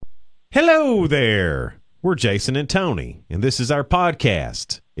Hello there. We're Jason and Tony, and this is our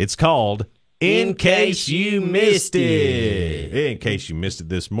podcast. It's called In Case You Missed It. In case you missed it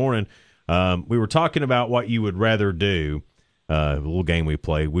this morning, we were talking about what you would rather do. A little game we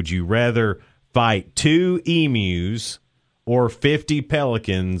played. Would you rather fight 2 emus or 50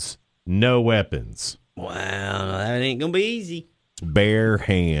 pelicans, no weapons? Wow, that ain't gonna be easy. Bare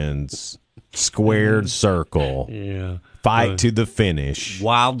hands, squared circle. Yeah. Fight to the finish.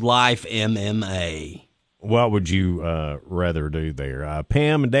 Wildlife MMA. What would you rather do there?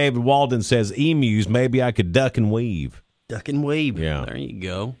 Pam and David Walden says emus. Maybe I could duck and weave. Duck and weave. Yeah. There you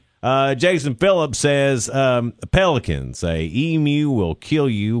go. Jason Phillips says pelicans. A emu will kill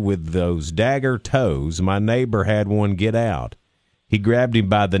you with those dagger toes. My neighbor had one get out. He grabbed him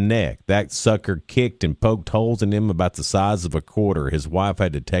by the neck. That sucker kicked and poked holes in him about the size of a quarter. His wife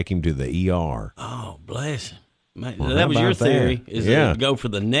had to take him to the ER. Oh, bless him. Man, Well, that was your about theory. that? Is Yeah. to go for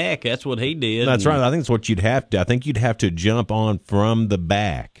the neck. That's what he did. That's right. I think it's what you'd have to. I think you'd have to jump on from the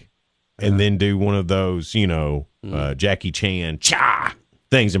back and then do one of those, Jackie Chan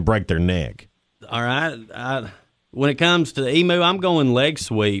things and break their neck. All right. When it comes to the emu, I'm going leg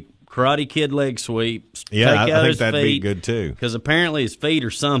sweep. Karate Kid leg sweep. Yeah, Take I out think his that'd be feet, good too. because apparently his feet are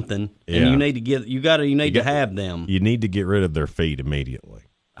something, Yeah. and you need to have them. You need to get rid of their feet immediately.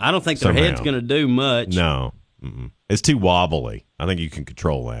 I don't think their Somehow. head's going to do much. No, it's too wobbly. I think you can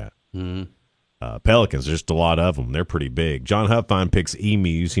control that. Pelicans, there's just a lot of them. They're pretty big. John Huffine picks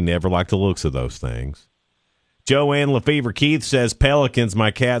emus. He never liked the looks of those things. Joanne Lefevre Keith says pelicans.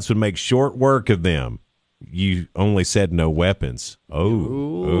 My cats would make short work of them. You only said no weapons.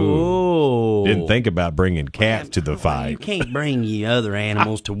 Ooh. Didn't think about bringing cats to the You fight. can't bring you other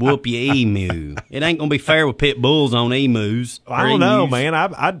animals to whoop your emu. It ain't going to be fair with pit bulls on emus. I don't know, man.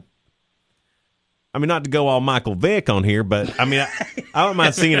 I mean, not to go all Michael Vick on here, but I mean, I wouldn't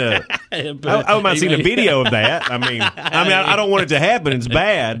mind seeing I wouldn't mind seeing a video of that. I don't want it to happen. It's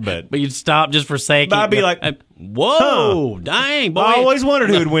bad, but you'd stop just for a second. But I'd be like, whoa, dang, boy. I always wondered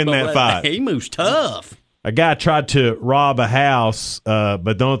who would win that fight. Emu's tough. A guy tried to rob a house, but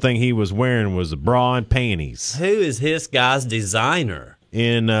the only thing he was wearing was a bra and panties. Who is this guy's designer?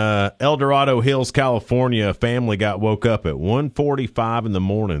 In El Dorado Hills, California, a family got woke up at 1:45 in the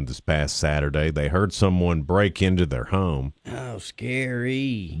morning this past Saturday. They heard someone break into their home. Oh,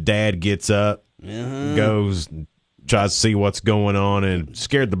 scary. Dad gets up, goes, tries to see what's going on, and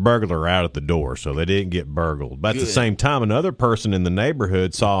scared the burglar out at the door, so they didn't get burgled. But at the same time, another person in the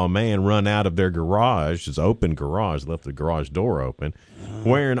neighborhood saw a man run out of their garage, his open garage, left the garage door open,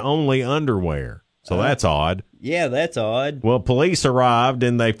 wearing only underwear. So that's odd. Yeah, that's odd. Well, police arrived,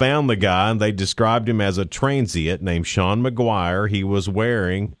 and they found the guy, and they described him as a transient named Sean McGuire. He was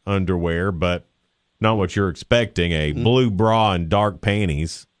wearing underwear, but not what you're expecting, a blue bra and dark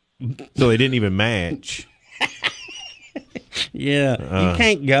panties. So they didn't even match. Yeah, you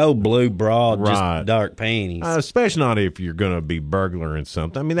can't go blue bra, Right. just dark panties. Especially not if you're going to be burglaring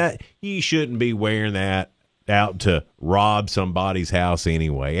something. I mean, that you shouldn't be wearing that out to rob somebody's house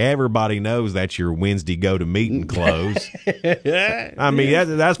anyway. Everybody knows that's your Wednesday go-to-meeting clothes. I mean,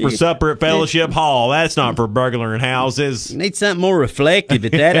 that's for supper at Fellowship Hall. That's not for burglaring houses. You need something more reflective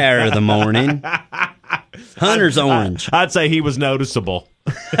at that hour of the morning. Hunter's orange. I'd say he was noticeable.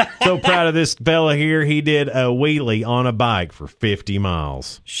 So proud of this fella here. He did a wheelie on a bike for 50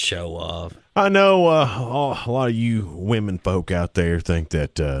 miles. Show off. I know a lot of you women folk out there think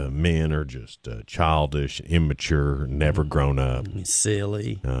that men are just childish, immature, never grown up.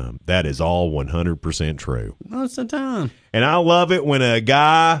 Silly. That is all 100% true. Most of the time. And I love it when a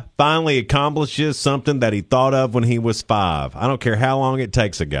guy finally accomplishes something that he thought of when he was 5. I don't care how long it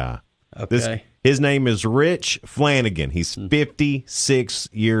takes a guy. Okay. His name is Rich Flanagan. He's 56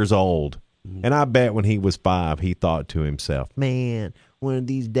 years old. And I bet when he was 5, he thought to himself, man, one of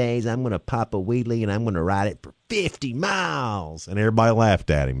these days I'm going to pop a wheelie and I'm going to ride it for 50 miles. And everybody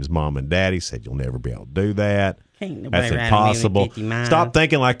laughed at him. His mom and daddy said, you'll never be able to do that. Can't nobody That's ride a wheelie impossible. 50 miles. Stop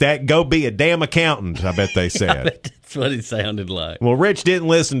thinking like that. Go be a damn accountant, I bet they said. That's what it sounded like. Well, Rich didn't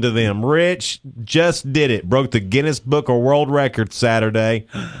listen to them. Rich just did it. Broke the Guinness Book of World Records Saturday.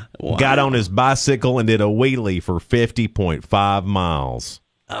 Wow. Got on his bicycle and did a wheelie for 50.5 miles.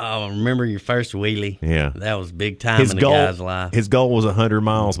 Oh, remember your first wheelie? Yeah. That was big time in the guy's life. His goal was 100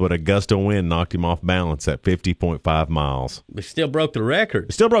 miles, but a gust of wind knocked him off balance at 50.5 miles. We still broke the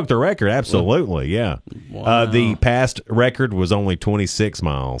record. Still broke the record, absolutely, yeah. Wow. The past record was only 26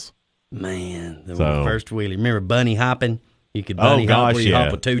 miles. Man, the So- first wheelie. Remember bunny hopping? You could bunny hop where you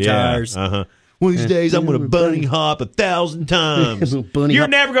hop with 2 tires. Uh-huh. One of these days, I'm going to bunny hop 1,000 times. Bunny You're hop.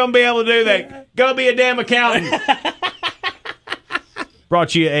 never going to be able to do that. Go be a damn accountant.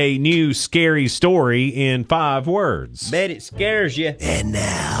 brought you a new scary story in 5 words. Bet it scares you. And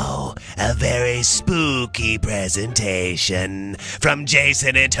now, a very spooky presentation from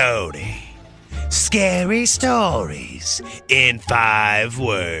Jason and Tony. Scary stories in 5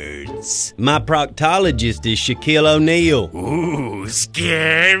 words. My proctologist is Shaquille O'Neal. Ooh,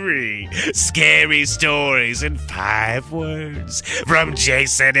 scary. Scary stories in 5 words from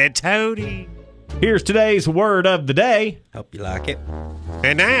Jason and Tony. Here's today's word of the day. Hope you like it.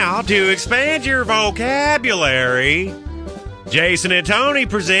 And now, to expand your vocabulary, Jason and Tony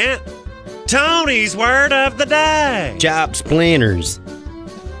present Tony's Word of the Day. Chop splinters.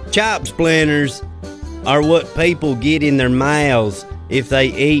 Chop splinters are what people get in their mouths if they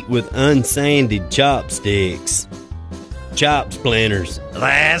eat with unsanded chopsticks. Chop splinters.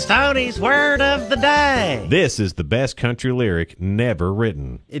 That's Tony's Word of the Day. This is the best country lyric never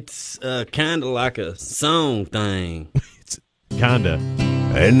written. It's kind of like a song thing. Kinda.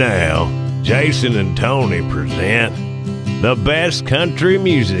 And now, Jason and Tony present the best country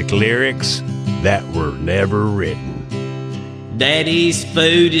music lyrics that were never written. Daddy's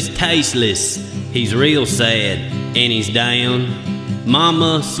food is tasteless. He's real sad and he's down.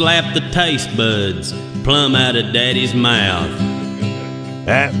 Mama slapped the taste buds plumb out of Daddy's mouth.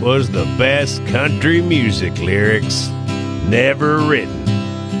 That was the best country music lyrics never written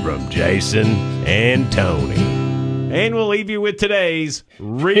from Jason and Tony. And we'll leave you with today's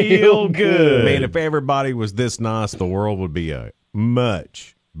Real Good. Man, if everybody was this nice, the world would be a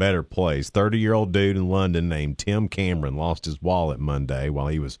much better place. 30-year-old dude in London named Tim Cameron lost his wallet Monday while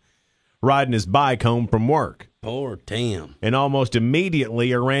he was riding his bike home from work. Poor Tim. And almost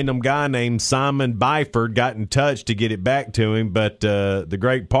immediately, a random guy named Simon Byford got in touch to get it back to him. But the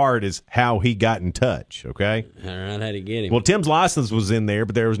great part is how he got in touch, okay? All right, how'd he get him? Well, Tim's license was in there,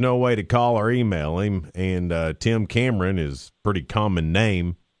 but there was no way to call or email him. And Tim Cameron is a pretty common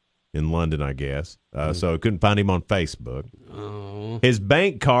name in London, I guess. So I couldn't find him on Facebook. Oh. His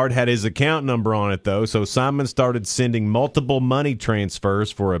bank card had his account number on it, though, so Simon started sending multiple money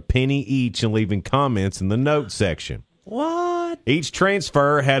transfers for a penny each and leaving comments in the note section. What? Each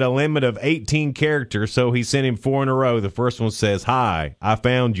transfer had a limit of 18 characters, so he sent him 4 in a row. The first one says, "Hi, I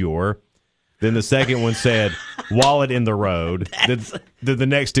found your." Then the second one said, "Wallet in the road." The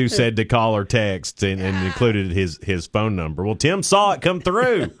next 2 said to call or text and included his phone number. Well, Tim saw it come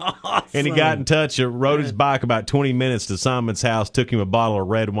through. Awesome. And he got in touch, rode his bike about 20 minutes to Simon's house, took him a bottle of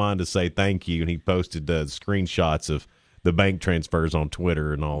red wine to say thank you, and he posted screenshots of the bank transfers on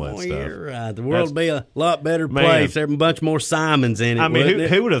Twitter and all that stuff. You're right. The world would be a lot better place. There's a bunch more Simons in it. I mean, wouldn't it?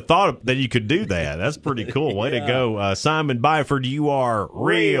 who would have thought that you could do that? That's pretty cool. Way to go. Simon Byford, you are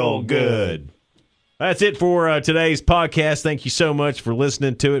real good. That's it for today's podcast. Thank you so much for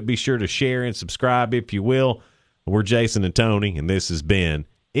listening to it. Be sure to share and subscribe if you will. We're Jason and Tony, and this has been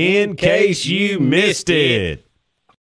In Case You Missed It.